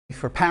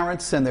For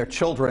parents and their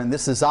children,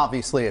 this is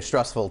obviously a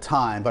stressful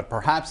time, but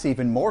perhaps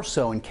even more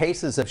so in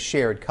cases of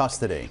shared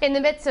custody. In the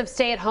midst of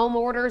stay-at-home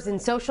orders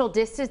and social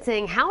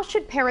distancing, how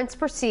should parents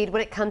proceed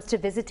when it comes to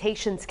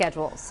visitation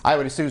schedules?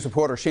 Eyewitness News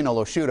reporter Shiina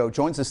LoSciuto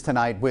joins us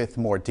tonight with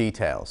more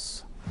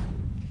details.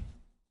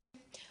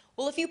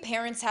 Well, a few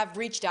parents have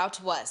reached out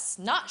to us,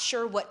 not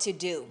sure what to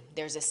do.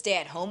 There's a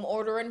stay-at-home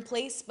order in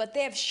place, but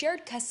they have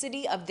shared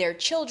custody of their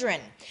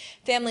children.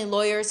 Family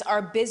lawyers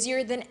are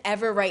busier than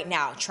ever right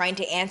now, trying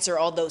to answer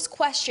all those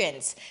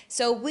questions.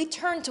 So we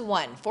turn to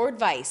one for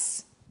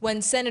advice.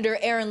 When Senator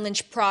Erin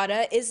Lynch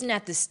Prada isn't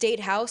at the State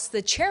House,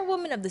 the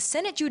chairwoman of the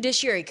Senate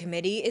Judiciary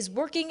Committee is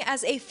working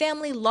as a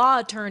family law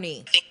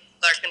attorney. People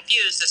are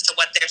confused as to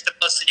what they're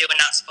supposed to do and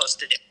not supposed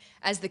to do.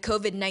 As the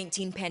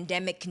COVID-19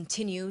 pandemic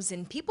continues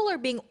and people are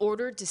being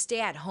ordered to stay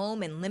at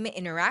home and limit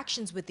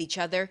interactions with each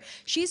other,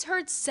 she's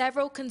heard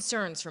several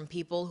concerns from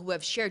people who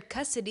have shared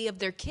custody of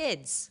their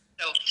kids.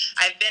 So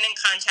I've been in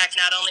contact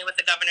not only with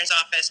the governor's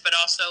office, but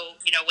also,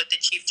 with the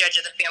chief judge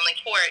of the family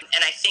court.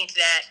 And I think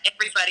that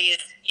everybody is,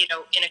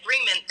 in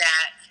agreement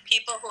that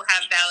people who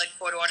have valid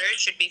court orders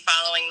should be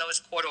following those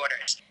court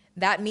orders.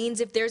 That means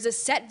if there's a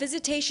set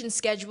visitation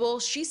schedule,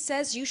 she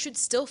says you should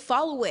still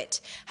follow it.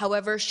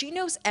 However, she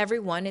knows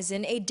everyone is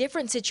in a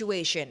different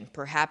situation.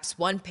 Perhaps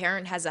one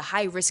parent has a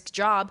high-risk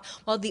job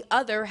while the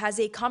other has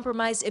a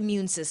compromised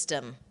immune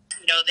system.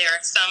 There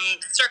are some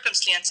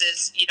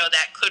circumstances,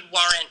 that could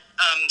warrant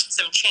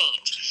some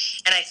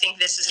change. And I think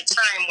this is a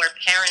time where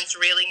parents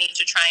really need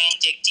to try and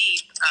dig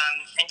deep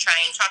and try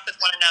and talk with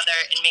one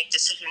another and make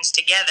decisions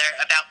together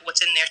about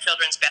what's in their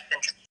children's best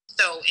interest.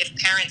 So if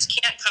parents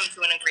can't come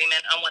to an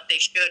agreement on what they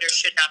should or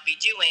should not be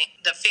doing,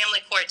 the family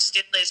court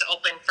still is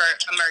open for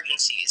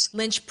emergencies.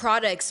 Lynch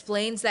Prada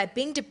explains that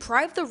being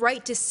deprived the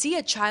right to see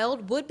a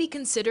child would be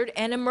considered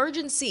an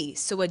emergency,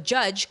 so a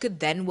judge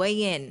could then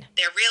weigh in.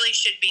 There really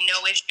should be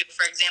no issue.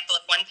 For example,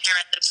 if one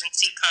parent lives in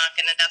Seekonk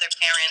and another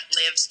parent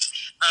lives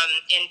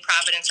in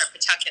Providence or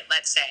Pawtucket,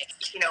 let's say.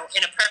 In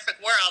a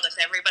perfect world, if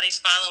everybody's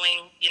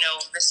following,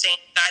 the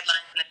same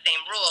guidelines and the same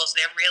rules,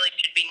 there really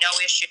should be no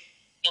issue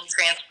in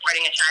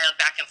transporting a child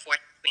back and forth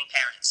between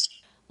parents.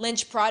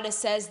 Lynch Prada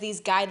says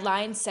these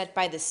guidelines set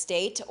by the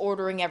state,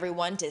 ordering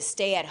everyone to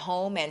stay at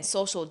home and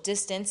social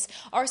distance,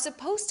 are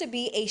supposed to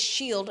be a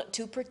shield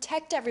to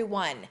protect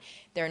everyone.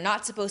 They're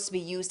not supposed to be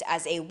used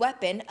as a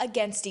weapon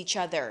against each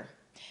other.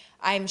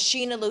 I'm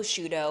Shiina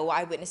LoSciuto,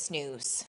 Eyewitness News.